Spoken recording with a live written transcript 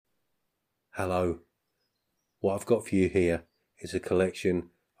Hello. What I've got for you here is a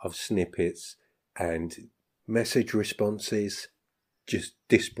collection of snippets and message responses, just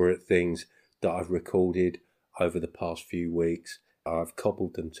disparate things that I've recorded over the past few weeks. I've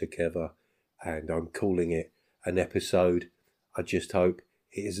cobbled them together and I'm calling it an episode. I just hope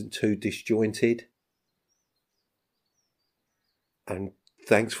it isn't too disjointed. And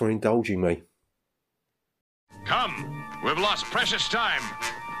thanks for indulging me. Come, we've lost precious time.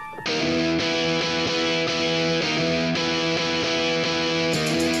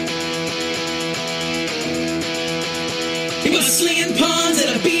 He was slinging puns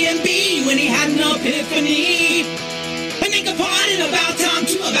at a B&B when he had an epiphany. And they complained about time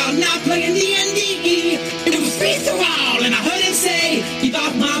too, about not playing D&D. It was free for all, and I heard him say, "Keep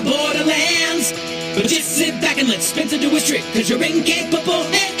off my borderlands." But just sit back and let Spencer do his trick, cause you're incapable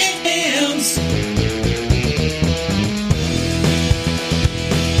hands.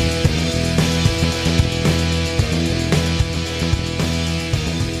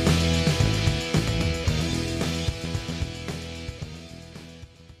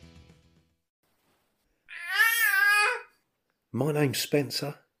 My name's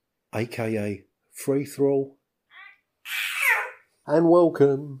Spencer, aka Free Thrall, and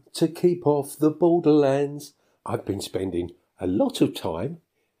welcome to Keep Off the Borderlands. I've been spending a lot of time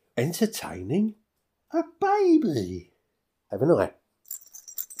entertaining a baby, haven't I?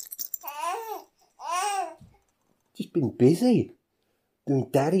 Just been busy doing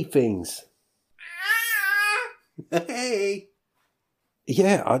daddy things. Hey!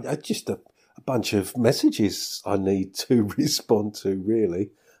 Yeah, I just a bunch of messages I need to respond to, really.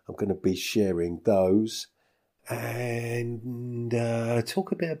 I'm going to be sharing those and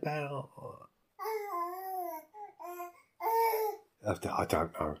talk a bit about... I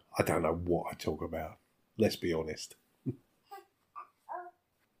don't know. I don't know what I talk about. Let's be honest.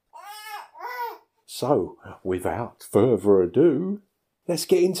 So, without further ado, let's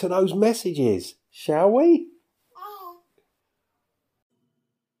get into those messages, shall we?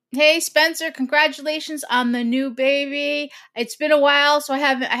 Hey Spencer, congratulations on the new baby. It's been a while, so I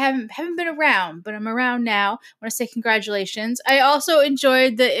haven't been around, but I'm around now. I want to say congratulations. I also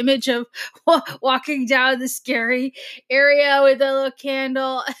enjoyed the image of walking down the scary area with a little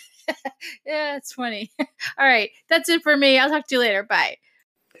candle. Yeah, it's funny. All right, that's it for me. I'll talk to you later. Bye.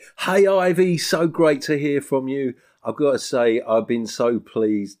 Hey Ivy, so great to hear from you. I've got to say, I've been so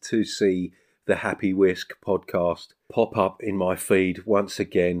pleased to see the Happy Whisk podcast pop up in my feed once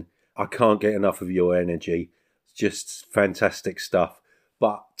again. I can't get enough of your energy. It's just fantastic stuff.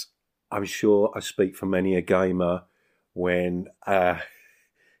 But I'm sure I speak for many a gamer when,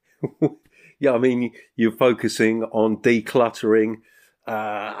 you're focusing on decluttering,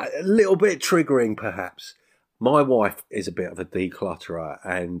 a little bit triggering perhaps. My wife is a bit of a declutterer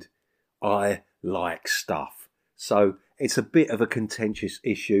and I like stuff. So it's a bit of a contentious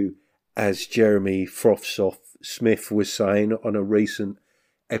issue, as Jeremy Frostsoft Smith was saying on a recent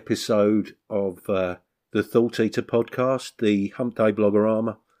episode of the Thought Eater podcast, the Hump Day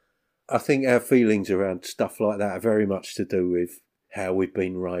Blogorama. I think our feelings around stuff like that are very much to do with how we've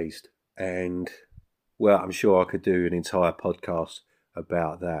been raised. And, well, I'm sure I could do an entire podcast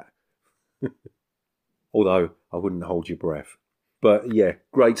about that. Although I wouldn't hold your breath. But yeah,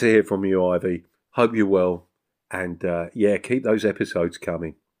 great to hear from you, Ivy. Hope you're well. And keep those episodes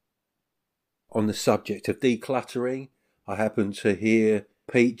coming. On the subject of decluttering, I happened to hear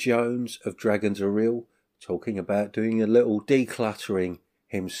Pete Jones of Dragons Are Real talking about doing a little decluttering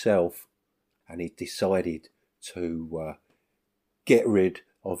himself. And he decided to get rid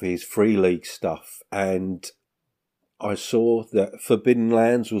of his Free League stuff. And I saw that Forbidden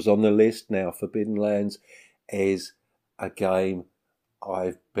Lands was on the list. Now, Forbidden Lands is a game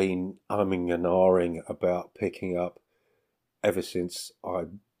I've been umming and ahhing about picking up ever since I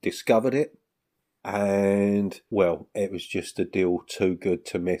discovered it. And, well, it was just a deal too good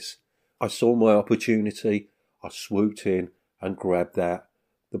to miss. I saw my opportunity. I swooped in and grabbed that.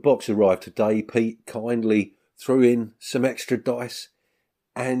 The box arrived today. Pete kindly threw in some extra dice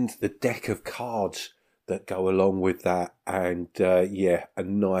and the deck of cards that go along with that. And, a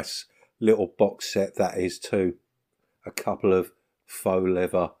nice little box set that is too. A couple of faux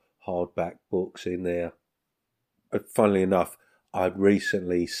leather hardback books in there. Funnily enough, I'd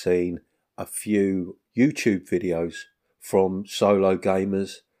recently seen a few YouTube videos from solo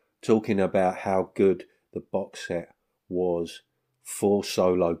gamers talking about how good the box set was for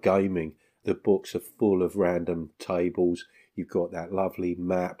solo gaming. The books are full of random tables. You've got that lovely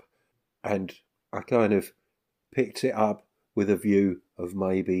map. And I kind of picked it up with a view of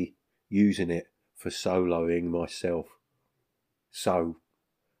maybe using it for soloing myself. So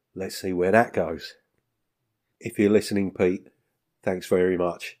let's see where that goes. If you're listening, Pete, thanks very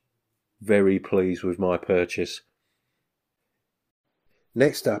much. Very pleased with my purchase.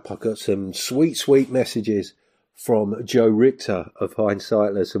 Next up, I've got some sweet messages from Joe Richter of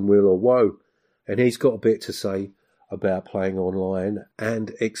Hindsightless and Wheel of Woe. And he's got a bit to say about playing online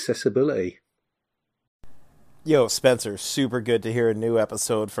and accessibility. Yo, Spencer, super good to hear a new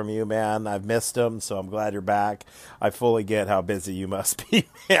episode from you, man. I've missed them, so I'm glad you're back. I fully get how busy you must be,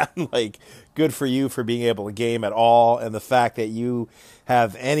 man. Like, good for you for being able to game at all, and the fact that you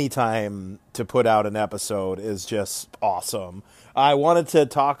have any time to put out an episode is just awesome. I wanted to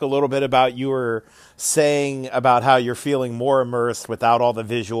talk a little bit about you were saying about how you're feeling more immersed without all the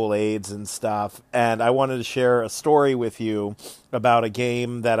visual aids and stuff, and I wanted to share a story with you about a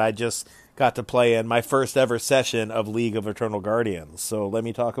game that I just got to play in my first ever session of League of Eternal Guardians. So let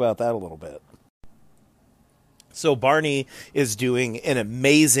me talk about that a little bit. So Barney is doing an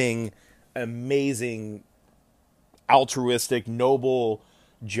amazing altruistic, noble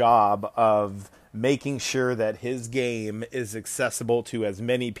job of making sure that his game is accessible to as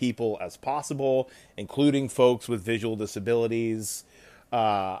many people as possible, including folks with visual disabilities.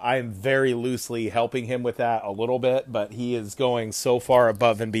 I'm very loosely helping him with that a little bit, but he is going so far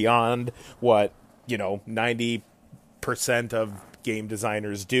above and beyond what, 90% of game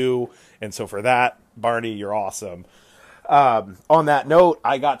designers do. And so for that, Barney, you're awesome. On that note,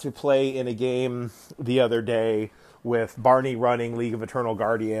 I got to play in a game the other day with Barney running League of Eternal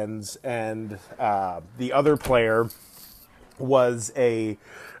Guardians, and the other player was a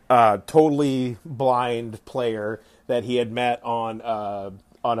totally blind player that he had met on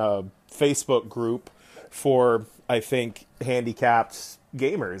a Facebook group for, I think, handicapped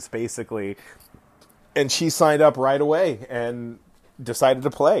gamers, basically. And she signed up right away and decided to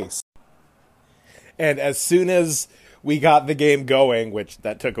play. And as soon as we got the game going, which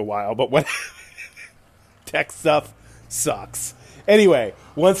that took a while, but what tech stuff sucks. Anyway,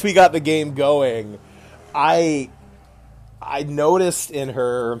 once we got the game going, I noticed in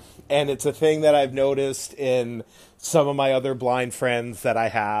her, and it's a thing that I've noticed in some of my other blind friends that I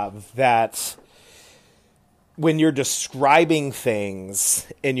have, that when you're describing things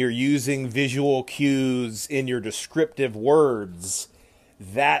and you're using visual cues in your descriptive words,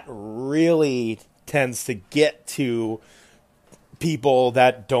 that really tends to get to people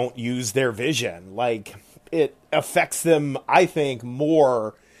that don't use their vision. Like, it affects them, I think,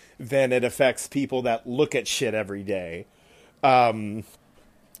 more than it affects people that look at shit every day.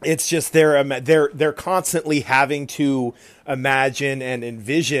 It's just they're constantly having to imagine and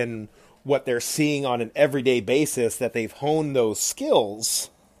envision what they're seeing on an everyday basis, that they've honed those skills.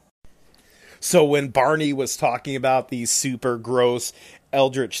 So when Barney was talking about these super gross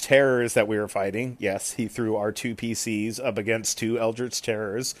Eldritch Terrors that we were fighting, yes, he threw our 2 PCs up against 2 Eldritch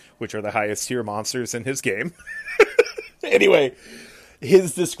Terrors, which are the highest tier monsters in his game. Anyway,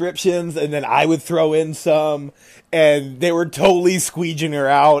 his descriptions, and then I would throw in some, and they were totally squeeging her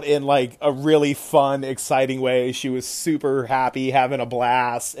out in like a really fun, exciting way. She was super happy, having a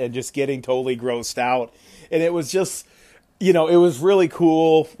blast, and just getting totally grossed out. And it was just, it was really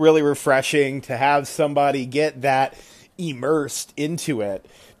cool, really refreshing to have somebody get that immersed into it,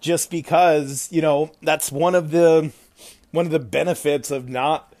 just because, that's one of the benefits of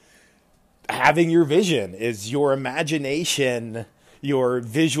not having your vision, is your imagination. Your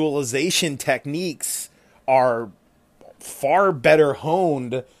visualization techniques are far better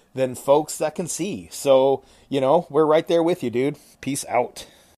honed than folks that can see. So, we're right there with you, dude. Peace out.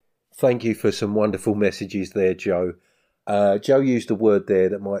 Thank you for some wonderful messages there, Joe. Joe used a word there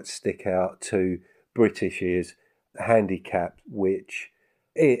that might stick out to British ears, handicapped, which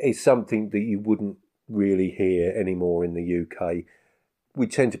is something that you wouldn't really hear anymore in the UK. We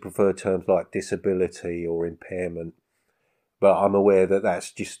tend to prefer terms like disability or impairment. But I'm aware that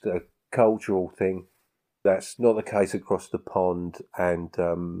that's just a cultural thing. That's not the case across the pond, and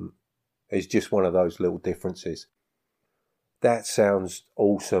it's just one of those little differences. That sounds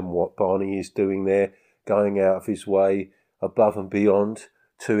awesome what Barney is doing there, going out of his way above and beyond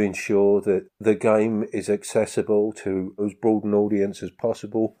to ensure that the game is accessible to as broad an audience as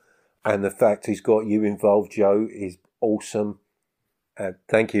possible. And the fact he's got you involved, Joe, is awesome.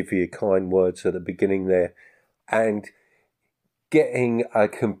 Thank you for your kind words at the beginning there. And getting a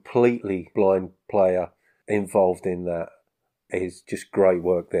completely blind player involved in that is just great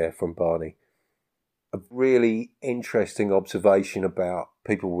work there from Barney. A really interesting observation about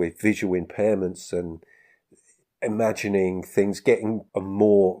people with visual impairments and imagining things, getting a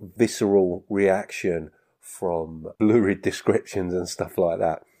more visceral reaction from lurid descriptions and stuff like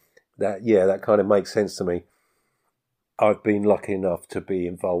that. That kind of makes sense to me. I've been lucky enough to be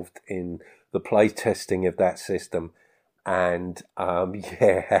involved in the play testing of that system, and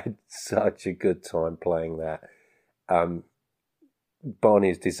had such a good time playing that. Barney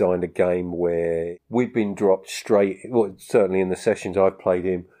has designed a game where we've been dropped straight, well, certainly in the sessions I've played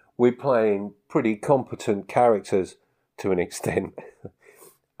in, we're playing pretty competent characters to an extent.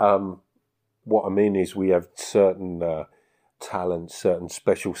 What I mean is we have certain talents, certain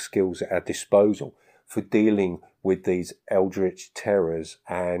special skills at our disposal for dealing with these eldritch terrors,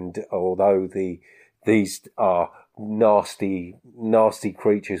 and although these are nasty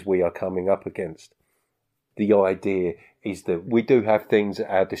creatures we are coming up against, the idea is that we do have things at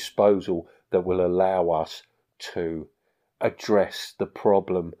our disposal that will allow us to address the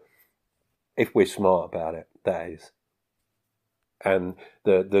problem if we're smart about it, that is. And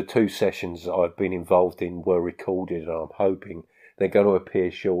the 2 sessions I've been involved in were recorded, and I'm hoping they're going to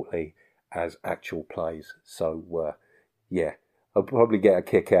appear shortly as actual plays. So, I'll probably get a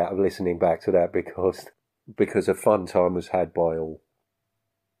kick out of listening back to that because a fun time was had by all.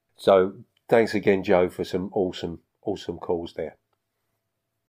 So, thanks again, Joe, for some awesome calls there.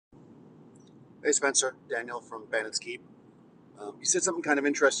 Hey, Spencer. Daniel from Bandit's Keep. You said something kind of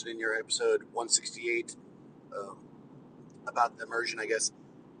interesting in your episode 168 about immersion, I guess.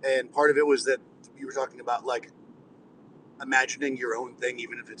 And part of it was that you were talking about, like, imagining your own thing,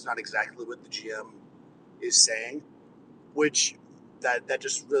 even if it's not exactly what the GM is saying, which that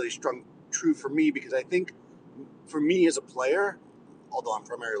just really strung true for me, because I think for me as a player, although I'm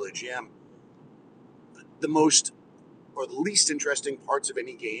primarily a GM, the most or the least interesting parts of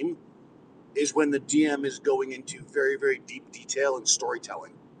any game is when the DM is going into very, very deep detail and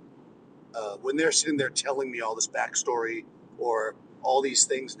storytelling. When they're sitting there telling me all this backstory or all these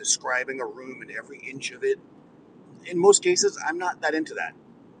things, describing a room and every inch of it, in most cases, I'm not that into that.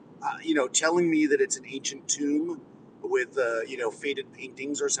 Telling me that it's an ancient tomb with, faded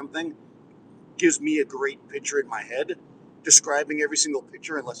paintings or something gives me a great picture in my head. Describing every single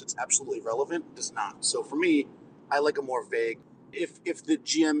picture, unless it's absolutely relevant, does not. So for me, I like a more vague. If the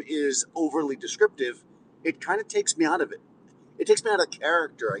GM is overly descriptive, it kind of takes me out of it. It takes me out of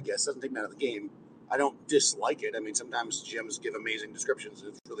character, I guess. It doesn't take me out of the game. I don't dislike it. I mean, sometimes GMs give amazing descriptions, and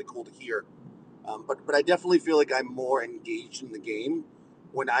it's really cool to hear. But I definitely feel like I'm more engaged in the game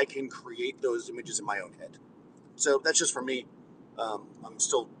when I can create those images in my own head. So that's just for me. I'm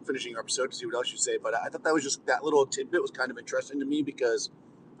still finishing our episode to see what else you say, but I thought that little tidbit was kind of interesting to me, because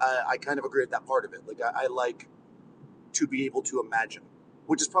I kind of agree with that part of it. Like, I like to be able to imagine,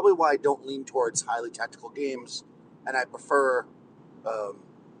 which is probably why I don't lean towards highly tactical games, and I prefer,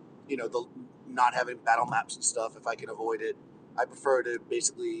 the not having battle maps and stuff if I can avoid it. I prefer to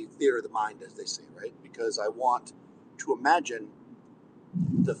basically theater of the mind, as they say, right? Because I want to imagine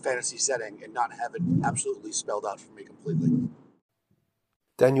the fantasy setting and not have it absolutely spelled out for me completely.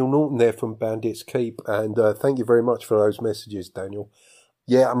 Daniel Norton there from Bandit's Keep, and thank you very much for those messages, Daniel.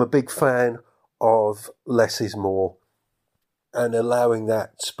 Yeah, I'm a big fan of less is more, and allowing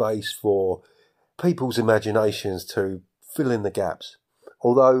that space for people's imaginations to fill in the gaps.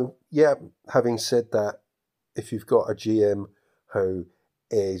 Although, having said that, if you've got a GM who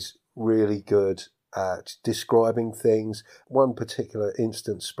is really good at describing things, one particular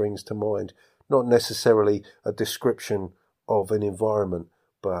instance springs to mind, not necessarily a description of an environment,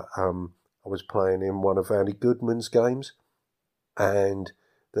 but I was playing in one of Andy Goodman's games, and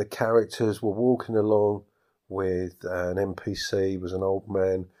the characters were walking along with an NPC, was an old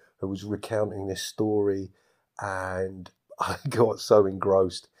man who was recounting this story, and I got so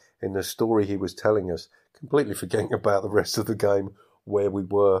engrossed in the story he was telling us, completely forgetting about the rest of the game, where we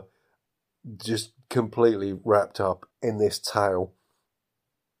were just completely wrapped up in this tale.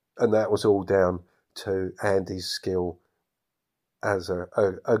 And that was all down to Andy's skill as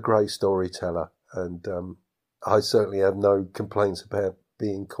a great storyteller. And I certainly have no complaints about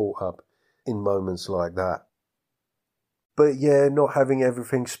being caught up in moments like that. But not having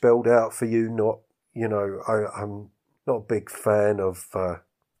everything spelled out for you, I'm not a big fan of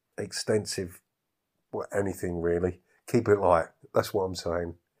extensive anything really. Keep it light. That's what I'm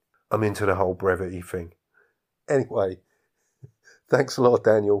saying. I'm into the whole brevity thing. Anyway, thanks a lot,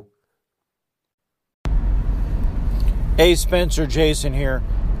 Daniel. Hey, Spencer, Jason here.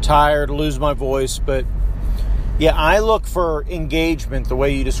 Tired, lose my voice, but I look for engagement the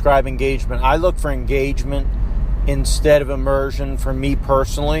way you describe engagement. I look for engagement instead of immersion for me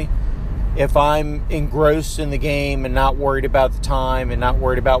personally. If I'm engrossed in the game and not worried about the time and not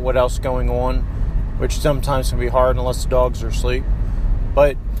worried about what else is going on, which sometimes can be hard unless the dogs are asleep.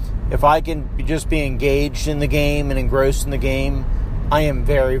 But if I can just be engaged in the game and engrossed in the game, I am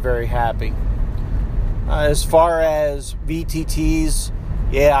very, very happy. As far as VTTs,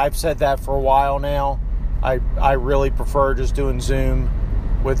 yeah, I've said that for a while now. I really prefer just doing Zoom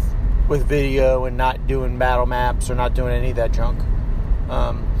with video and not doing battle maps or not doing any of that junk.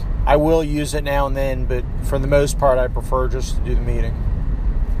 I will use it now and then, but for the most part, I prefer just to do the meeting,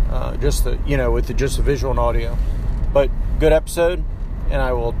 with just the visual and audio. But good episode, and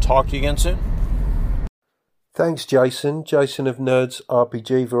I will talk to you again soon. Thanks, Jason. Jason of Nerds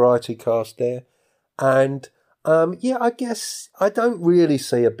RPG Variety Cast there. And, I guess I don't really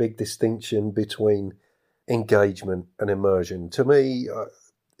see a big distinction between engagement and immersion. To me,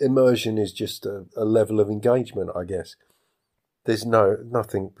 immersion is just a level of engagement, I guess. There's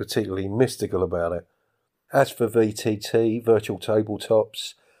nothing particularly mystical about it. As for VTT, virtual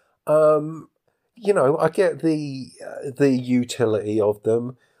tabletops, I get the utility of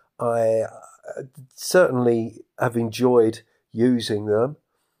them. I certainly have enjoyed using them.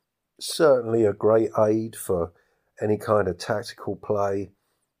 Certainly a great aid for any kind of tactical play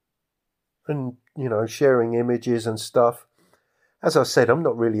and, sharing images and stuff. As I said, I'm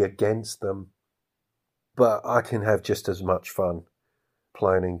not really against them, but I can have just as much fun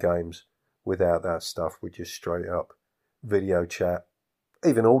playing in games without that stuff with just straight up video chat.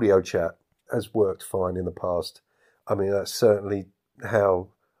 Even audio chat has worked fine in the past. I mean, that's certainly how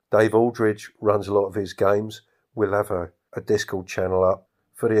Dave Aldridge runs a lot of his games. We'll have a Discord channel up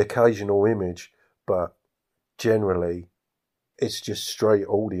for the occasional image, but generally it's just straight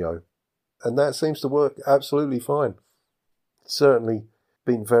audio. And that seems to work absolutely fine. Certainly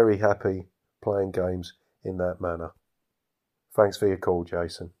been very happy playing games in that manner. Thanks for your call,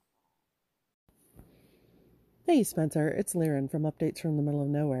 Jason. Hey Spencer, it's Liren from Updates from the Middle of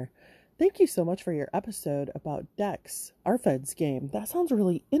Nowhere. Thank you so much for your episode about Dex, Arfed's game. That sounds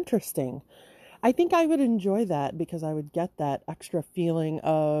really interesting. I think I would enjoy that because I would get that extra feeling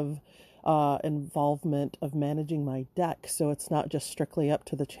of involvement of managing my deck, so it's not just strictly up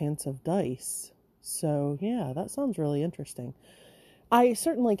to the chance of dice. So yeah, that sounds really interesting. I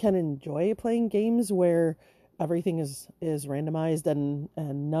certainly can enjoy playing games where everything is randomized and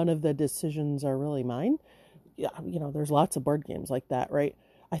none of the decisions are really mine. Yeah, there's lots of board games like that, right?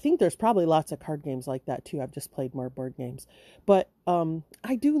 I think there's probably lots of card games like that too. I've just played more board games. But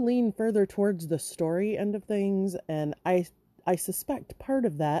I do lean further towards the story end of things, and I suspect part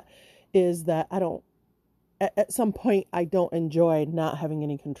of that is that at some point I don't enjoy not having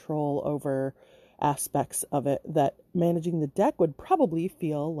any control over aspects of it that managing the deck would probably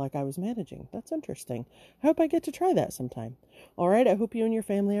feel like I was managing. That's interesting. I hope I get to try that sometime. All right, I hope you and your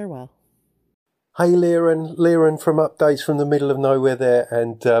family are well. Hey, Liren from Updates from the Middle of Nowhere there,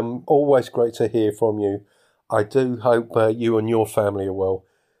 and always great to hear from you. I do hope you and your family are well.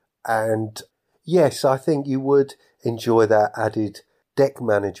 And yes, I think you would enjoy that added deck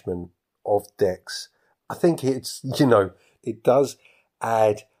management of decks. I think it's, it does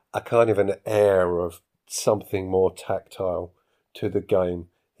add a kind of an air of something more tactile to the game,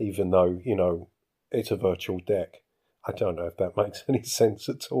 even though, it's a virtual deck. I don't know if that makes any sense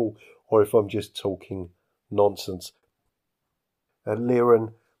at all, or if I'm just talking nonsense.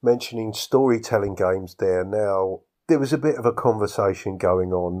 Liren mentioning storytelling games there. Now, there was a bit of a conversation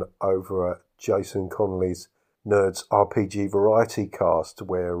going on over at Jason Connolly's Nerds RPG Variety Cast,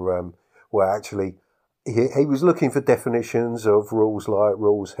 where actually he was looking for definitions of rules light,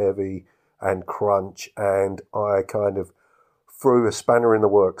 rules heavy, and crunch, and I kind of threw a spanner in the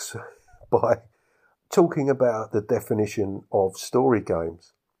works by talking about the definition of story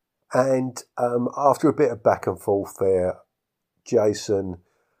games. And after a bit of back and forth there, Jason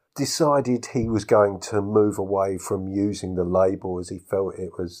decided he was going to move away from using the label as he felt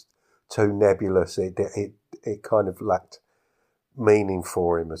it was too nebulous. It kind of lacked meaning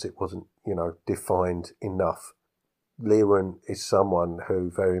for him as it wasn't, defined enough. Liren is someone who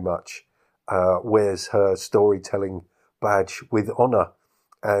very much wears her storytelling badge with honour.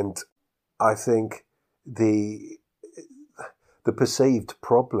 And I think the perceived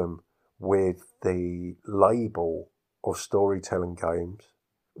problem with the label of storytelling games,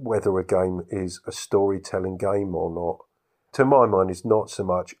 whether a game is a storytelling game or not, to my mind is not so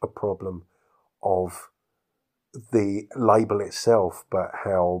much a problem of the label itself, but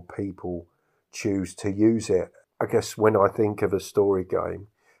how people choose to use it. I guess when I think of a story game,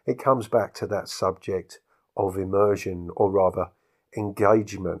 it comes back to that subject of immersion, or rather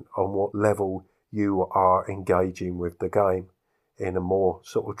engagement, on what level you are engaging with the game. In a more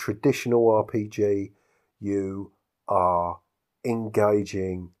sort of traditional RPG, you are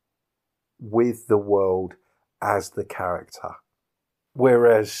engaging with the world as the character.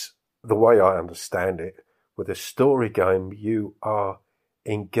 Whereas the way I understand it, with a story game, you are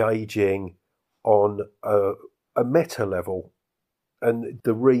engaging on a meta level. And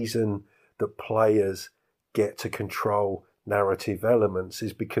the reason that players get to control narrative elements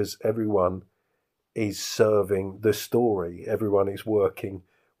is because everyone is serving the story. Everyone is working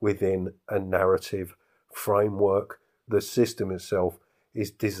within a narrative framework. The system itself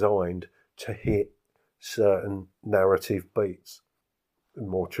is designed to hit certain narrative beats. A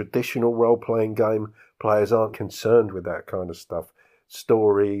more traditional role-playing game, players aren't concerned with that kind of stuff.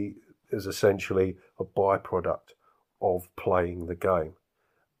 Story is essentially a byproduct of playing the game.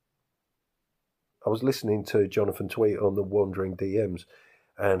 I was listening to Jonathan Tweet on the Wandering DMs,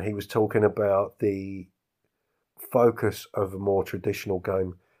 and he was talking about the focus of a more traditional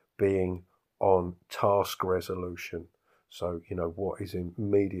game being on task resolution. So, what is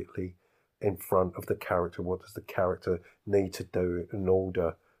immediately in front of the character? What does the character need to do in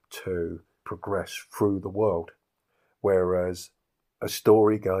order to progress through the world? Whereas a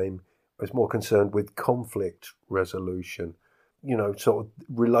story game is more concerned with conflict resolution, sort of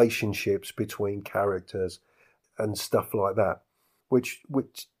relationships between characters and stuff like that, which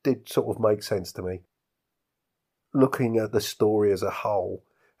did sort of make sense to me. Looking at the story as a whole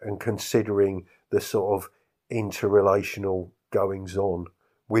and considering the sort of interrelational goings-on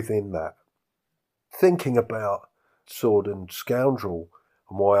within that. Thinking about Sword and Scoundrel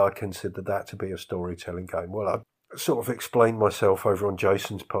and why I consider that to be a storytelling game. Well, I sort of explained myself over on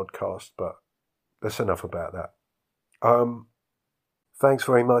Jason's podcast, but that's enough about that. Thanks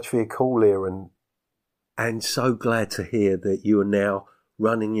very much for your call, Liam, and so glad to hear that you are now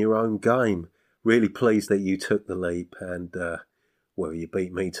running your own game. Really pleased that you took the leap and, you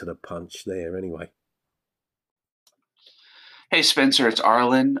beat me to the punch there anyway. Hey Spencer, it's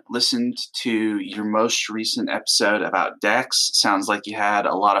Arlen. Listened to your most recent episode about decks. Sounds like you had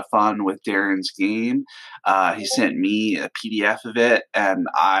a lot of fun with Darren's game. He sent me a PDF of it, and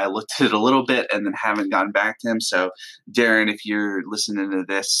I looked at it a little bit and then haven't gotten back to him. So, Darren, if you're listening to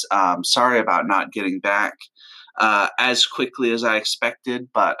this, sorry about not getting back as quickly as I expected,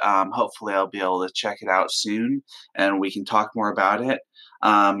 but hopefully I'll be able to check it out soon and we can talk more about it.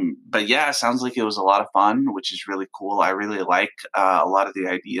 But yeah, it sounds like it was a lot of fun, which is really cool. I really like a lot of the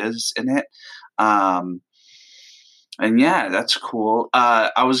ideas in it. And yeah, that's cool.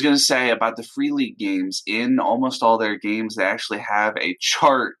 I was going to say about the Free League games, in almost all their games, they actually have a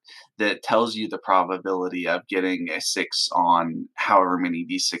chart that tells you the probability of getting a 6 on however many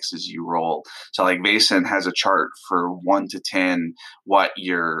D6s you roll. So like Vaesen has a chart for 1 to 10, what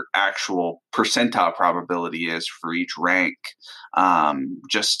your actual percentile probability is for each rank,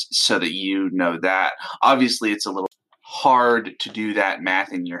 just so that you know that. Obviously, it's a little hard to do that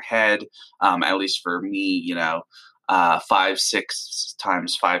math in your head, at least for me, 5, 6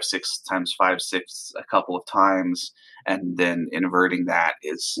 times 5, 6 times 5, 6 a couple of times, and then inverting that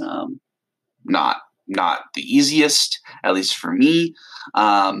is not the easiest, at least for me,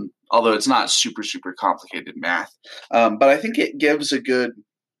 although it's not super, super complicated math. But I think it gives a good –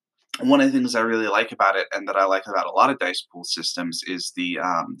 one of the things I really like about it, and that I like about a lot of dice pool systems, is the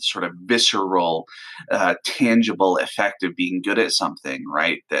sort of visceral, tangible effect of being good at something,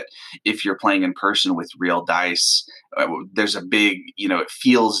 right? That if you're playing in person with real dice, there's a big, it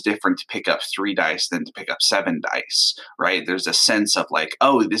feels different to pick up 3 dice than to pick up 7 dice, right? There's a sense of like,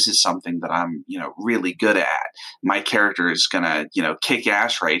 oh, this is something that I'm, really good at. My character is going to, kick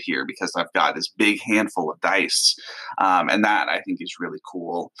ass right here because I've got this big handful of dice. And that I think is really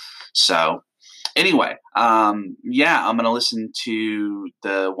cool. So anyway, I'm going to listen to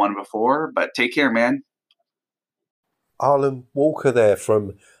the one before, but take care, man. Arlen Walker there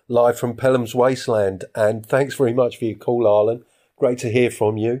live from Pelham's Wasteland, and thanks very much for your call, Arlen. Great to hear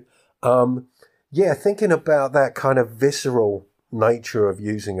from you. Thinking about that kind of visceral nature of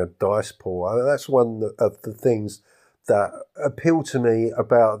using a dice pool, that's one of the things that appeal to me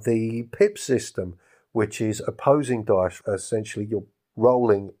about the PIP system, which is opposing dice. Essentially, you're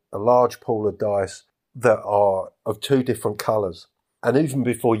rolling a large pool of dice that are of 2 different colours. And even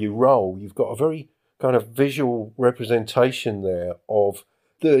before you roll, you've got a very kind of visual representation there of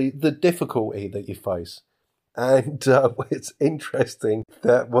the difficulty that you face. And it's interesting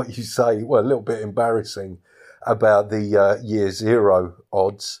that what you say, well, a little bit embarrassing about the year 0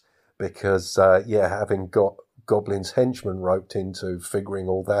 odds, because, having got Goblin's Henchman roped into figuring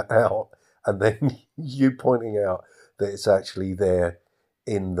all that out, and then you pointing out that it's actually there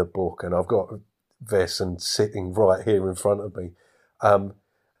in the book, and I've got Vaesen sitting right here in front of me.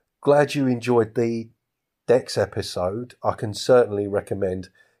 Glad you enjoyed the Dex episode. I can certainly recommend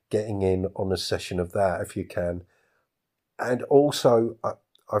getting in on a session of that if you can. And also,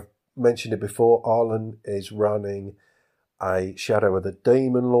 I've mentioned it before, Arlen is running a Shadow of the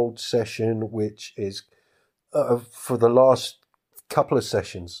Demon Lord session, which is for the last couple of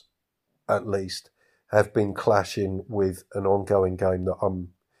sessions, at least, have been clashing with an ongoing game that I'm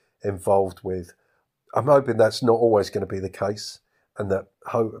involved with. I'm hoping that's not always going to be the case, and that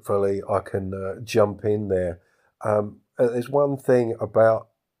hopefully I can jump in there. There's one thing about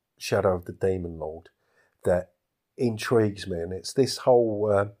Shadow of the Demon Lord that intrigues me, and it's this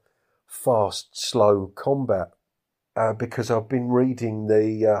whole fast, slow combat, because I've been reading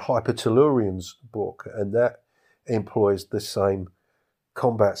the Hypertellurians book, and that employs the same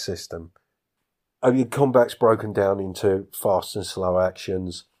combat system. Combat's broken down into fast and slow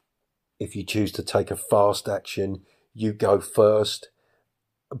actions. If you choose to take a fast action, you go first,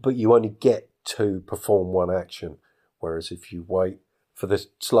 but you only get to perform one action. Whereas if you wait for the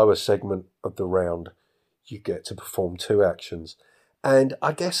slower segment of the round, you get to perform two actions. And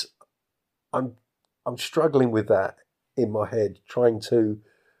I guess I'm struggling with that in my head, trying to,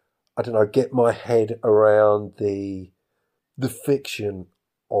 get my head around the fiction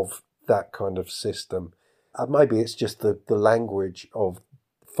of that kind of system. Maybe it's just the language of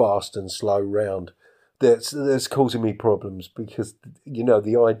fast and slow round that's causing me problems, because,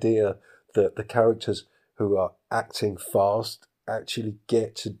 the idea that the characters who are acting fast actually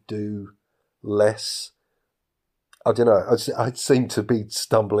get to do less. I don't know. I seem to be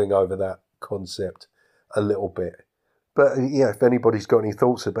stumbling over that concept a little bit. But yeah, if anybody's got any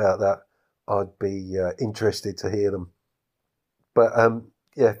thoughts about that, I'd be interested to hear them. But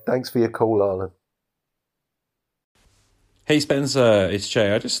yeah, thanks for your call, Alan. Hey Spencer, it's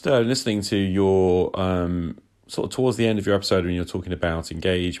Jay. I just listening to your sort of towards the end of your episode when you're talking about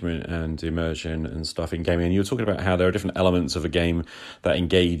engagement and immersion and stuff in gaming, and you were talking about how there are different elements of a game that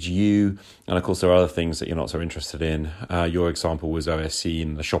engage you, and of course there are other things that you're not so interested in. Your example was OSC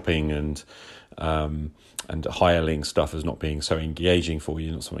and the shopping and hireling stuff as not being so engaging for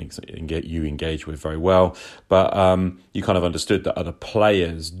you, not something that you engage with very well. But you kind of understood that other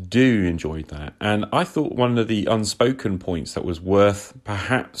players do enjoy that. And I thought one of the unspoken points that was worth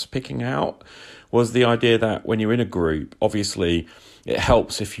perhaps picking out was the idea that when you're in a group, obviously it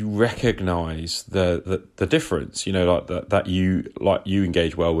helps if you recognise the difference, that you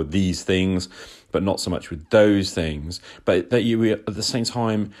engage well with these things, but not so much with those things. But that you at the same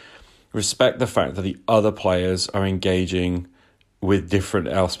time respect the fact that the other players are engaging with different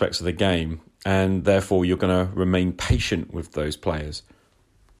aspects of the game, and therefore you're going to remain patient with those players.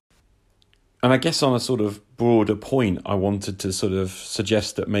 And I guess on a sort of broader point, I wanted to sort of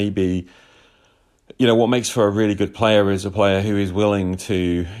suggest that maybe, what makes for a really good player is a player who is willing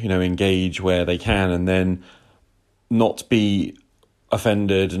to, engage where they can, and then not be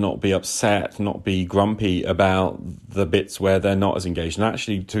offended, not be upset, not be grumpy about the bits where they're not as engaged, and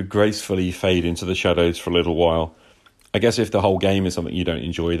actually to gracefully fade into the shadows for a little while. I guess if the whole game is something you don't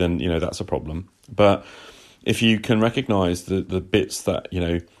enjoy, then, that's a problem. But if you can recognise the bits that,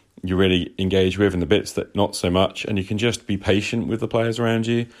 you really engage with and the bits that not so much, and you can just be patient with the players around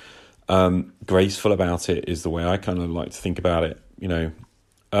you, graceful about it is the way I kind of like to think about it,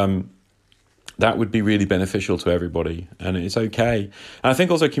 that would be really beneficial to everybody, and it's okay. And I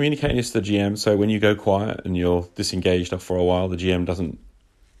think also communicating this to the GM, so when you go quiet and you're disengaged for a while, the GM doesn't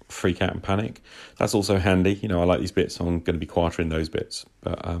freak out and panic. That's also handy. I like these bits, so I'm going to be quieter in those bits.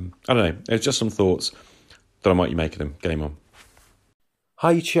 But I don't know. It's just some thoughts that I might make of them. Game on.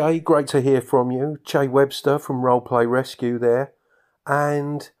 Hey, Che, great to hear from you. Che Webster from Roleplay Rescue there.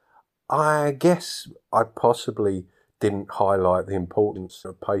 And I guess I possibly didn't highlight the importance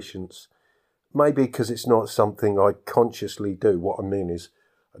of patience. Maybe because it's not something I consciously do. What I mean is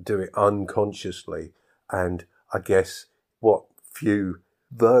I do it unconsciously. And I guess what few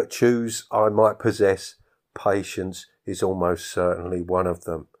virtues I might possess, patience is almost certainly one of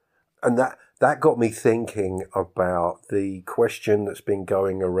them. And that got me thinking about the question that's been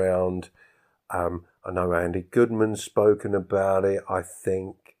going around. I know Andy Goodman's spoken about it, I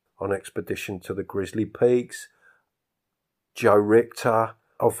think, on Expedition to the Grizzly Peaks. Joe Richter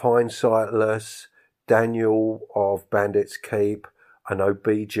of Hindsightless, Daniel of Bandits Keep, I know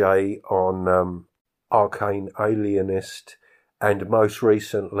BJ on Arcane Alienist, and most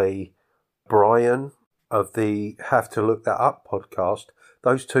recently Brian of the Have to Look That Up podcast.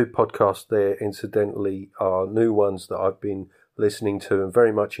 Those two podcasts there, incidentally, are new ones that I've been listening to and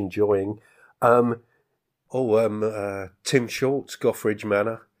very much enjoying. Tim Short's Gothridge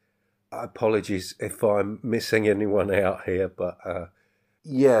Manor. Apologies if I'm missing anyone out here, but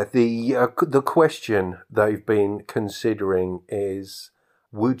the question they've been considering is,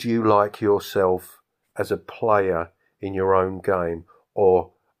 would you like yourself as a player in your own game,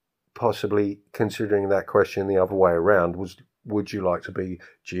 or possibly considering that question the other way around was, would you like to be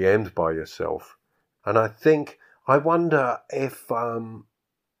GM'd by yourself? And I wonder if,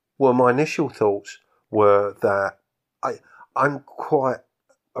 my initial thoughts were that I'm quite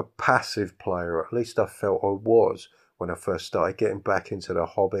a passive player, at least I felt I was when I first started getting back into the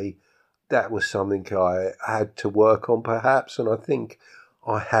hobby. That was something I had to work on perhaps, and I think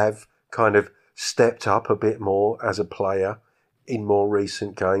I have kind of stepped up a bit more as a player in more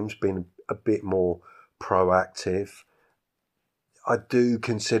recent games, been a bit more proactive. I do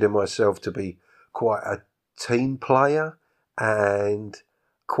consider myself to be quite a team player and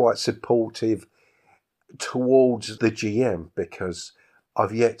quite supportive towards the GM, because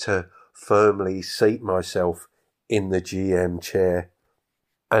I've yet to firmly seat myself in the GM chair,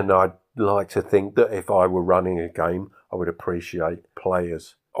 and I'd like to think that if I were running a game, I would appreciate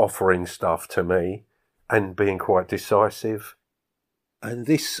players offering stuff to me and being quite decisive. And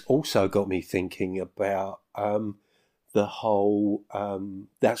this also got me thinking about the whole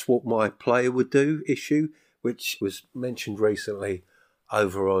that's what my player would do issue, which was mentioned recently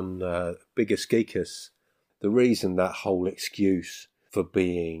over on Biggest Geekus. The reason that whole excuse for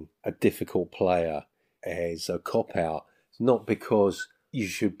being a difficult player is a cop-out is not because you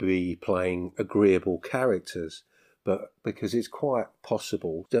should be playing agreeable characters, but because it's quite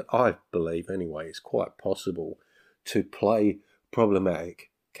possible, I believe anyway, it's quite possible to play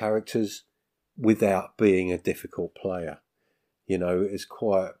problematic characters without being a difficult player. You know, it's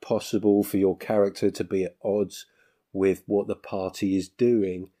quite possible for your character to be at odds with what the party is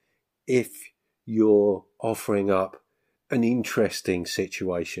doing if you're offering up an interesting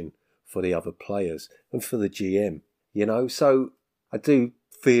situation for the other players and for the GM, you know. So I do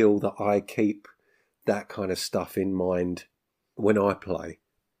feel that I keep that kind of stuff in mind when I play.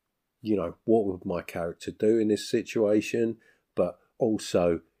 You know, what would my character do in this situation, but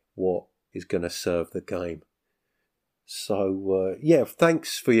also what is going to serve the game. So,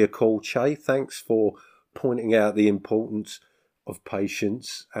 thanks for your call, Che. Thanks for pointing out the importance of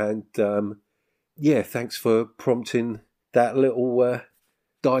patience. And, thanks for prompting that little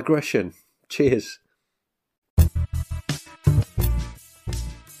digression. Cheers.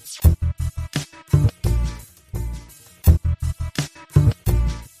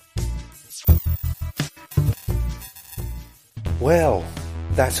 Well,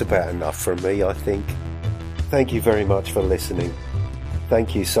 that's about enough from me, I think. Thank you very much for listening.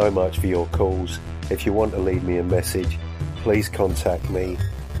 Thank you so much for your calls. If you want to leave me a message, please contact me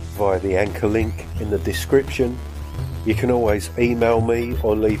via the Anchor link in the description. You can always email me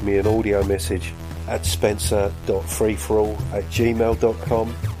or leave me an audio message at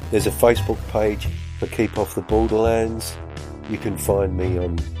spencer.freeforall@gmail.com. There's a Facebook page for Keep Off the Borderlands. You can find me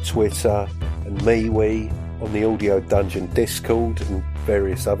on Twitter and MeWe, on the Audio Dungeon Discord and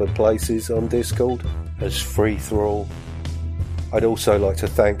various other places on Discord as Free For All. I'd also like to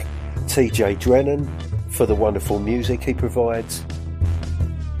thank TJ Drennan for the wonderful music he provides.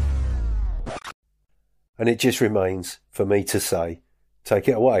 And it just remains for me to say, take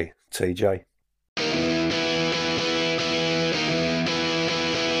it away, TJ.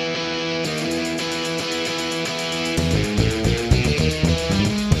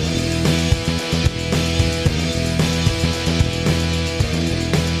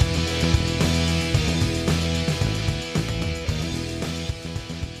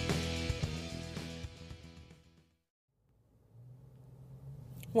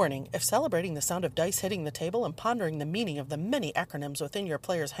 Warning, if celebrating the sound of dice hitting the table and pondering the meaning of the many acronyms within your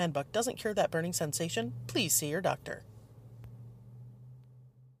player's handbook doesn't cure that burning sensation, please see your doctor.